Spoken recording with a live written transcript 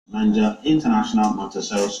Manger International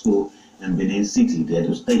Montessorri School in Benin City, the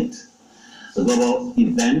Edo State. The global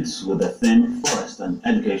event with the theme Forest and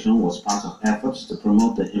Education was part of efforts to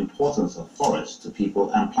promote the importance of forests to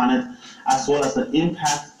people and planet, as well as the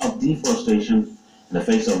impact of deforestation in the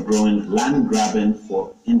face of growing land grabbing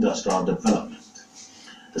for industrial development,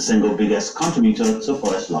 the single biggest contributor to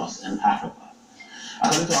forest loss in Africa.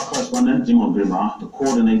 According to our correspondent, Jimoh, the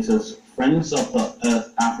coordinators, Friends of the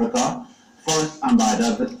Earth Africa, Forest and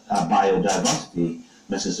Biodiversity,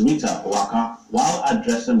 Mrs. Rita Uwaka, while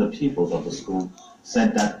addressing the pupils of the school,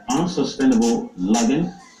 said that unsustainable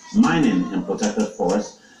logging, mining in protected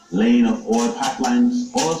forests, laying of oil pipelines,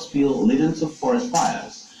 oil spill leading to forest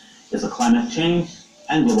fires is a climate change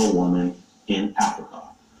and global warming in Africa.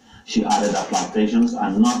 She added that plantations are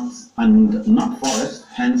not forests,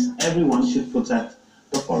 hence everyone should protect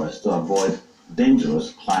the forest to avoid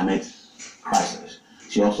dangerous climate crisis.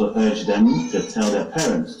 She also urged them to tell their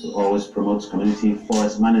parents to always promote community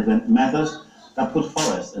forest management methods that put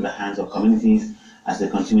forests in the hands of communities as they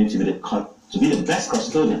continue to be the best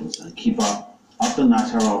custodians and keeper of the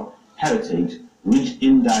natural heritage rich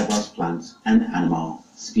in diverse plants and animal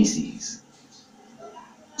species.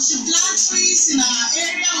 We should plant trees in our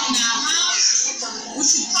area, in our house. We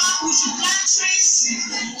should plant trees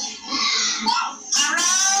around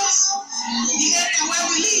the area where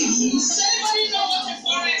we live. Does anybody know what a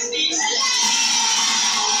forest is? We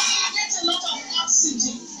get a lot of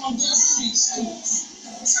oxygen from those trees too.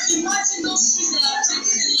 So imagine those trees that are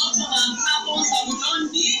taking a lot of our carbons that we don't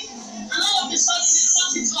need, and all of a sudden they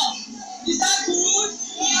cut it off. Is that good?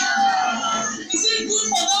 Yeah. Is it good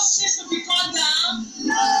for those trees to be cut down?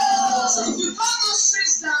 No. So if you cut those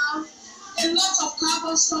trees down, a lot of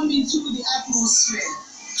carbons come into the atmosphere.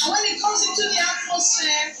 And when it comes into the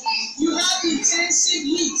atmosphere, you have intensive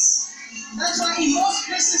heat. That's why in most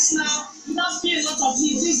places now, you don't feel a lot of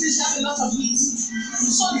heat. These days you have a lot of heat.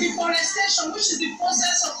 So deforestation, which is the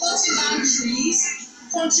process of cutting down trees,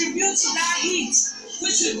 contributes to that heat,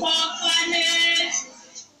 which we call climate.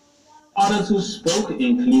 Others who spoke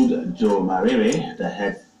include Joe Marere, the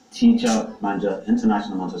head teacher, Manger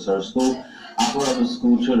International Montessorri School, as well as the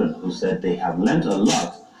school children, who said they have learned a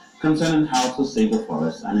lot concerning how to save the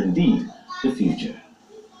forest and indeed the future.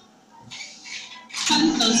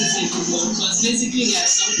 Planning is a good one because basically there are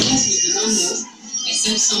some things we do not know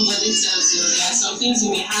except somebody tells you. There are some things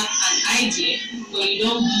you may have an idea, but you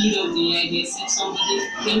don't build up the idea except somebody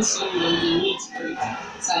brings you on the need for it.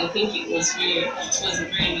 So I think it was a very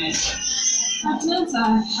nice one. I've learned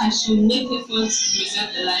I should make efforts to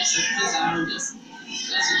preserve the lives of trees around us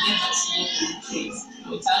because we get oxygen from the trees.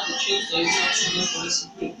 Without the trees, there is no oxygen for us to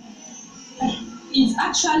breathe. It's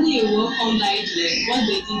actually a welcomed idea. What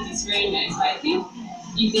they did is very nice. But I think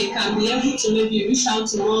if they can be able to maybe reach out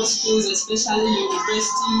to more schools, especially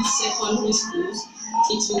university, secondary schools,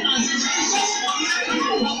 it will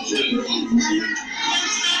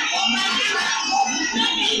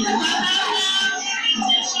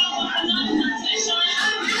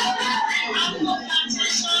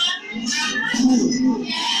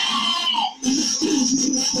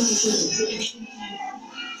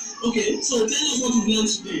Okay, so tell us what you've learned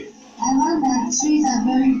today. I learned that trees are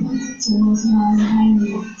very important to us in our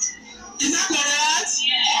environment. Is that correct?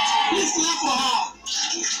 Yeah. Please clap for her.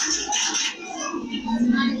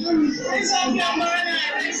 Raise up your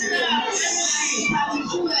banner, raise it up. Raise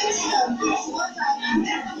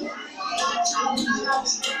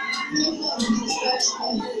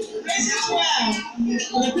it well.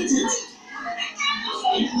 Repeat it.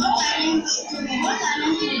 What I learned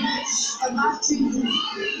about trees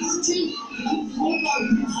make up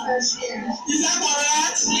deforestation. Is that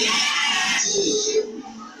correct? Yes.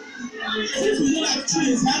 Since we know that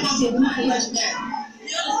trees help us to do fresh air.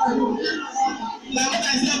 Like what I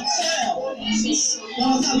said, soil. There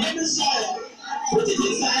was a living soil. Put it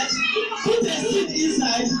inside. Put a seed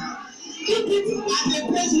inside. Keep it at a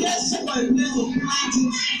place where someone is to plant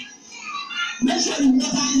it. Make sure you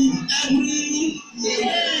water it every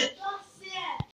day.